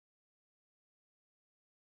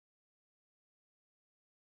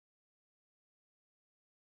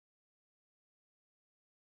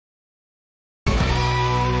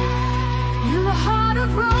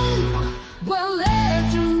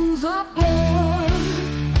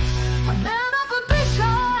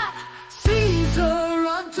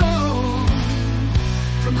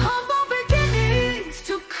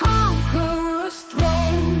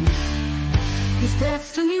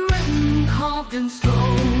carved in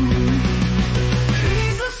stone.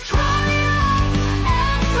 Jesus triumph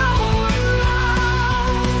and going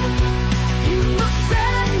round. In the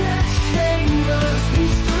Senate chambers he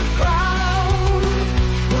stood proud.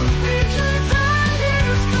 The victors and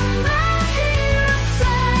his command he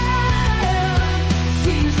said,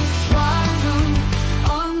 Jesus triumphed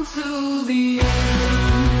unto the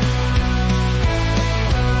end.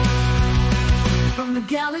 From the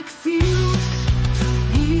Gallic fields to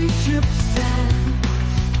Egypt's sand,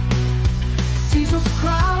 Caesar's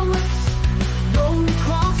prowess known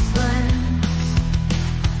across lands.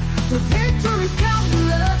 The victories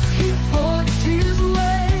countless, he forged his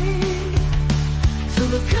way to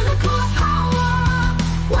the pinnacle of power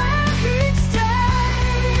where he'd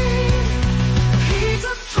stay.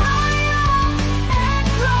 Jesus triumph and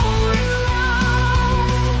glory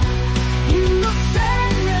round. In the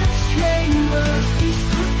Senate chambers he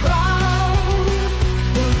stood proud.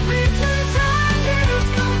 The victors and his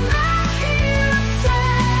command he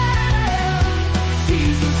said,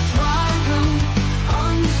 Jesus triumph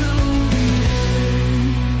unto the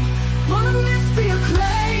end. Monoliths be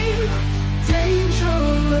acclaimed, danger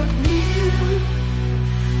lurked near,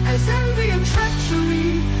 as envy and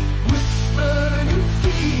treachery whispered in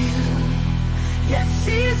fear. Yet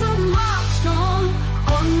Caesar marched on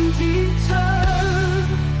undeterred.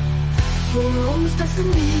 For Rome's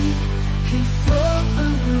destiny he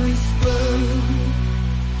fervently spurred.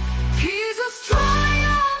 Jesus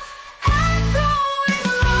triumph and going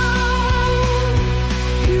round.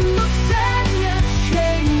 In the Senate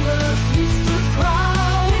chambers he stood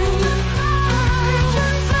proud. The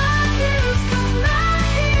victors and his command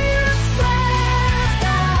he said,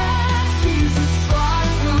 Jesus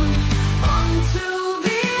triumph unto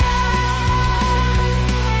the end.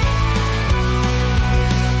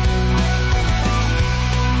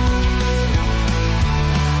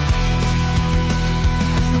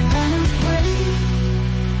 As the banners wave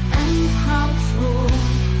and crowds roar,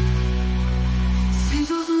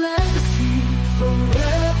 Caesar's legacy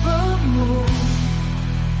forevermore.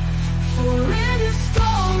 For in his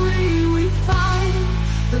story we find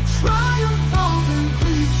the triumph of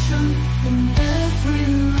completion in every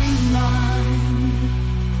line.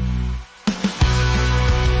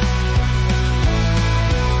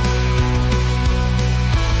 As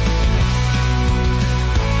the banners wave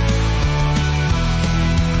and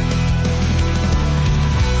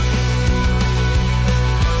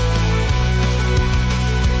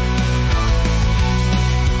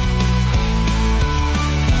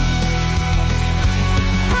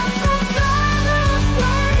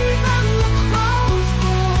the crowds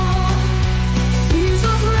roar,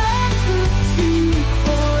 Caesar's legacy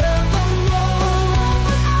forevermore.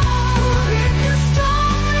 For in his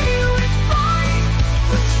story we find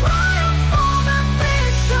the triumph of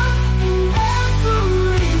ambition in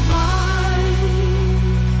every line.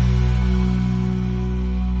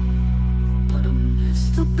 But amidst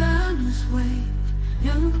the banners wave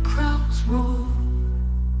and the crowds roar,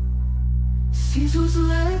 Caesar's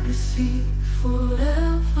legacy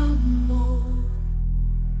forevermore.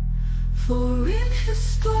 For in his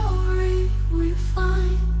story we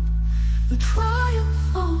find the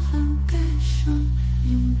triumph of ambition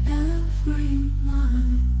in every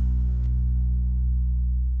line.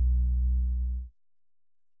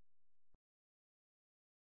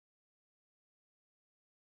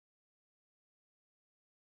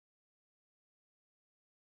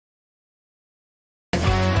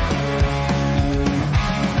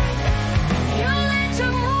 You lead to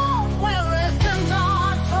more where legends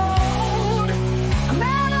are told. A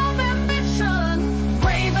man of ambition,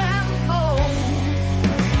 brave and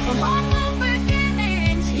bold.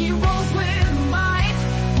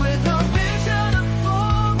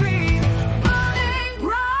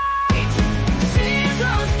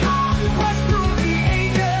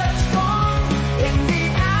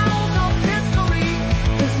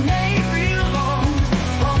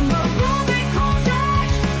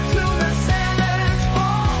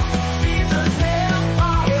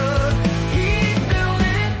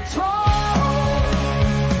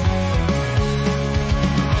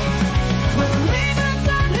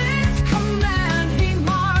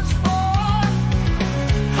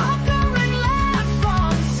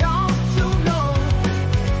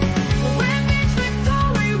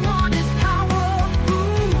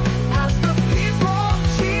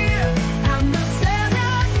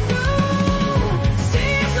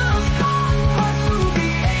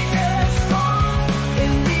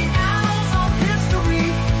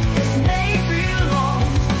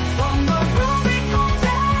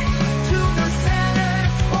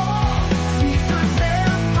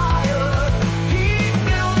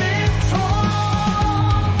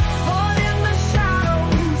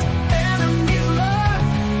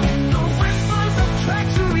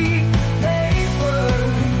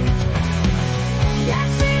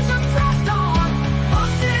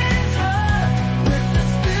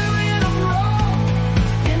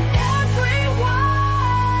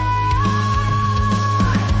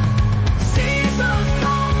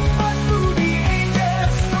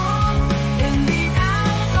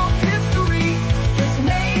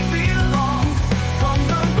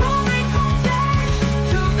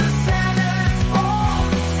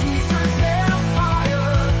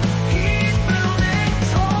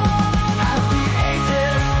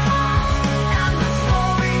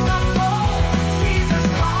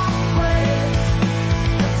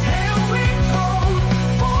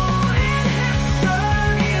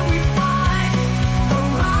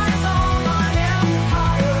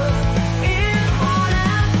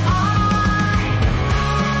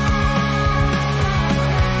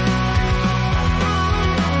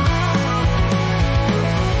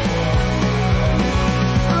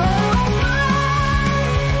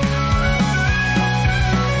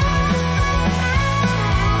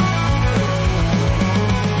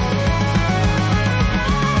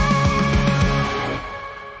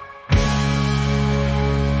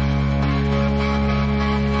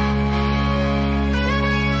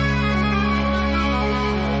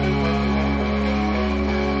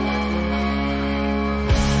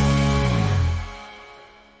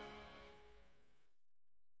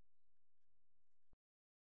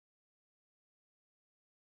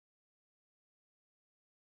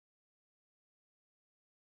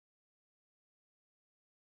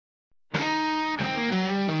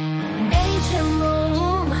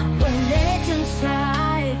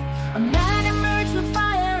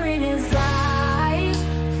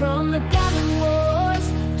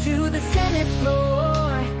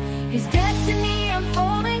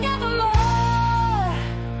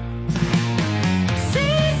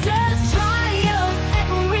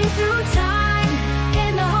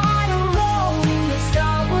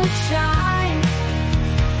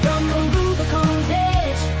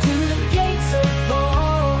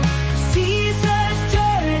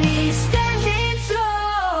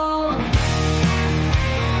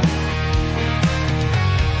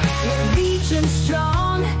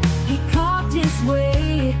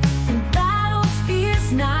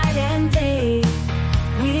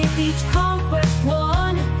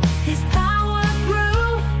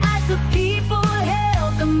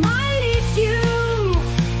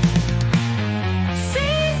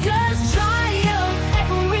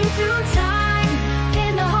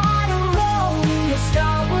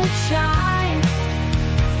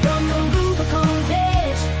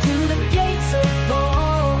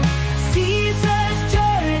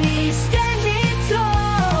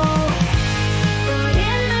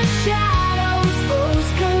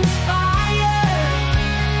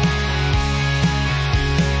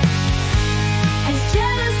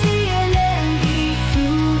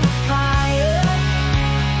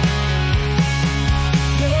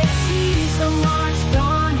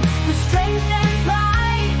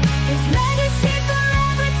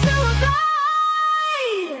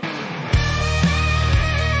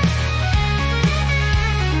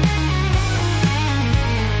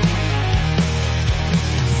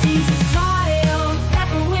 Caesar